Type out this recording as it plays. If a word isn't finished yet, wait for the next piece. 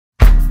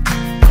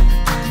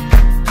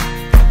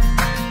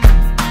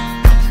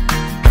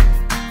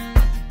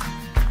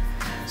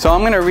So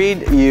I'm going to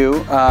read you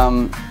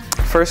 1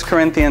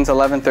 Corinthians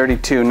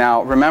 11:32.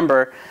 Now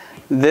remember,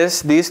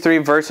 these three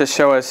verses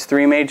show us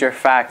three major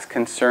facts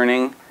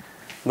concerning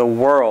the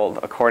world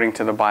according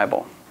to the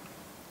Bible.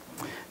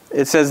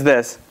 It says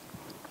this: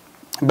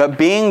 "But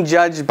being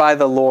judged by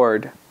the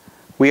Lord,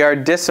 we are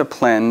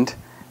disciplined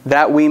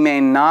that we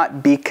may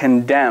not be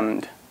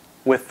condemned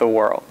with the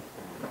world."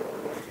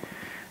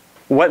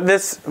 What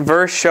this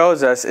verse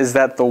shows us is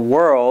that the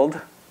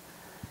world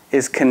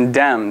is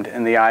condemned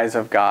in the eyes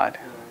of God.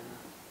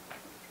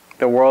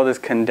 The world is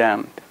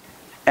condemned.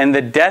 And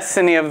the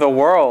destiny of the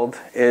world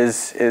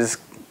is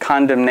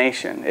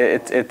condemnation.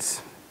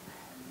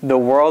 The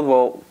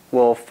world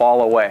will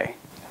fall away.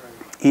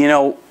 You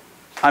know,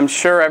 I'm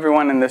sure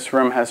everyone in this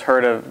room has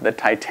heard of the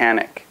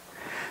Titanic.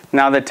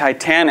 Now the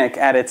Titanic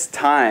at its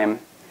time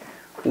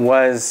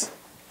was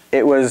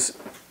the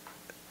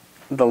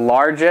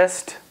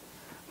largest,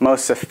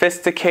 most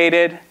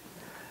sophisticated,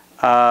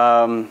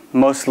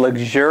 most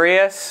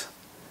luxurious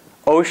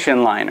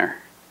ocean liner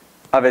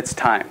of its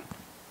time.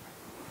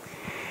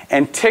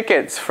 And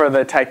tickets for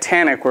the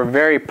Titanic were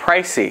very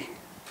pricey.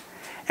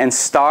 And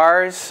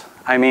stars,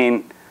 I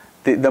mean,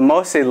 the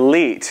most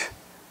elite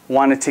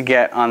wanted to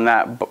get on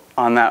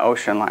that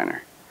ocean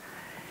liner.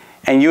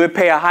 And you would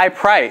pay a high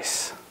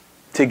price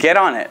to get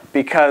on it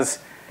because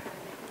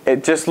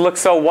it just looked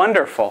so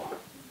wonderful.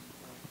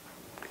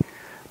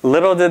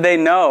 Little did they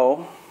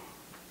know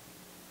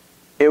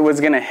it was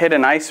going to hit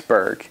an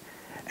iceberg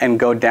and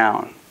go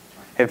down.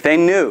 If they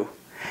knew,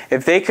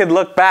 if they could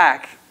look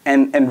back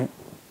and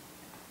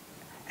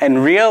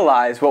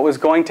realize what was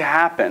going to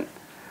happen,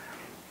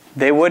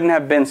 they wouldn't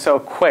have been so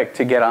quick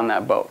to get on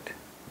that boat.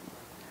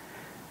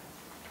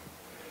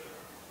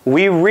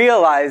 We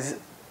realize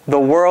the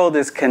world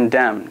is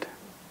condemned.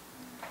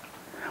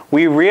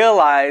 We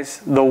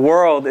realize the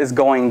world is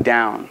going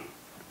down.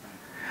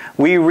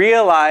 We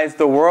realize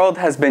the world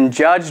has been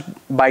judged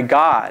by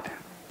God.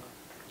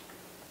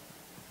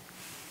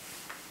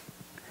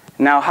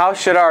 Now, how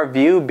should our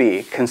view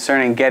be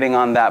concerning getting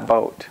on that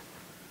boat?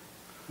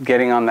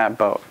 Getting on that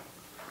boat.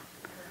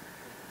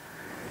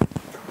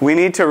 We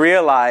need to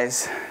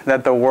realize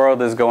that the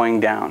world is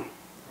going down.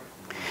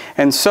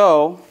 And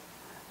so,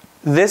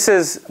 this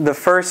is the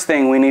first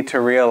thing we need to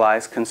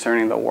realize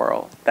concerning the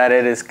world, that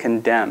it is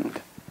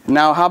condemned.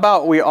 Now, how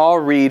about we all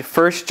read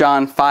 1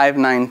 John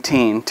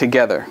 5:19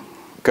 together?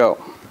 Go.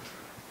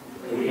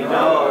 We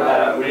know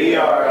that we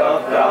are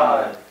of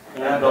God,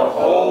 and the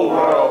whole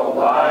world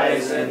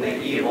lies in the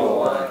evil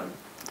one.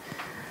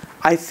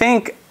 I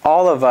think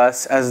all of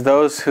us, as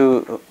those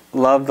who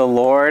love the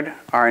Lord,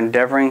 are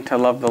endeavoring to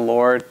love the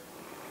Lord.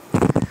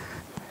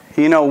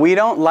 You know, we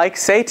don't like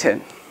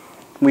Satan.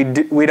 We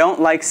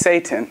don't like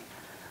Satan.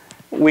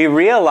 We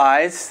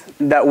realize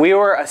that we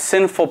were a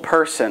sinful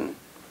person,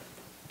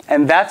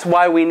 and that's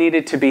why we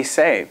needed to be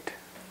saved.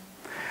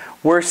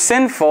 We're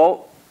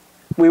sinful.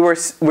 We're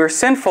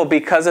sinful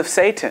because of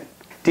Satan.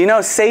 Do you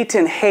know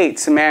Satan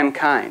hates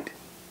mankind?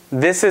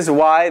 This is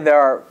why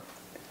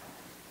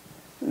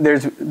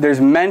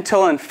there's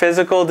mental and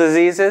physical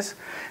diseases.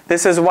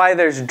 This is why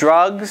there's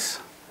drugs.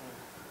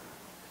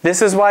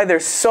 This is why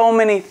there's so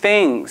many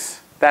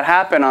things that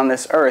happen on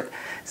this earth.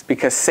 It's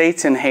because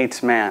Satan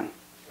hates man.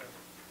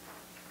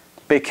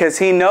 Because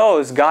he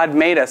knows God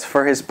made us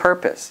for his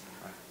purpose.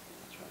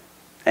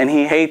 And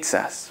he hates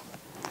us.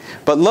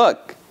 But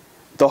look,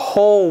 the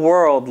whole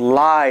world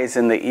lies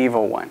in the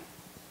evil one.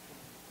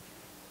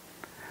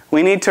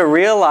 We need to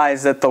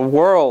realize that the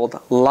world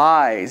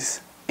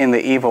lies in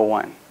the evil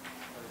one.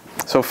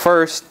 So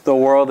first, the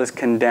world is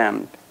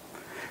condemned.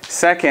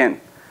 Second,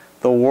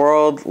 the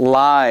world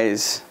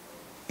lies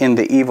in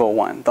the evil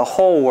one. The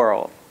whole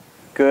world,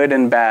 good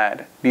and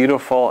bad,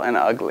 beautiful and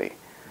ugly,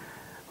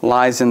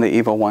 lies in the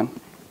evil one.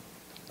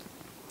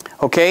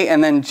 Okay,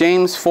 and then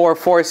James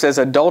 4:4 says,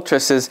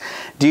 adulteresses,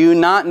 do you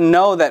not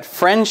know that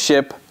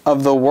friendship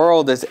of the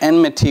world is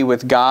enmity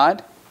with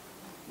God?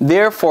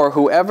 Therefore,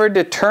 whoever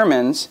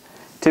determines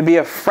to be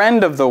a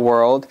friend of the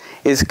world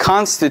is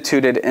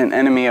constituted an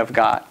enemy of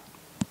God.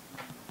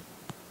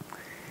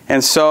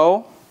 And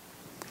so,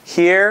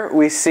 here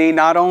we see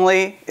not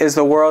only is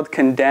the world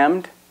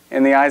condemned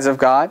in the eyes of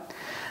God,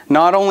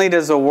 not only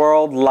does the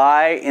world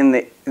lie in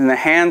the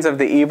hands of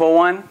the evil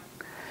one,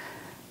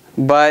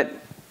 but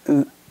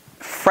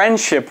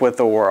friendship with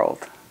the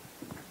world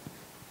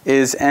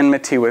is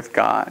enmity with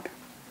God.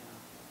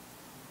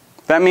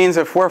 That means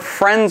if we're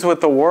friends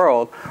with the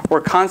world,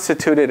 we're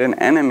constituted an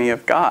enemy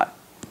of God.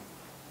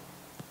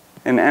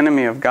 An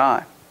enemy of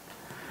God.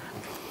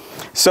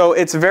 So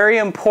it's very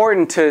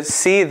important to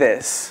see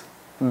this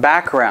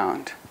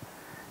background,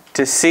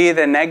 to see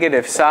the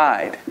negative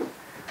side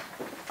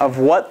of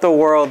what the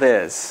world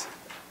is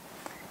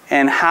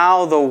and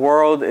how the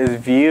world is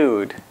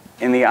viewed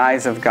in the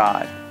eyes of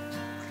God.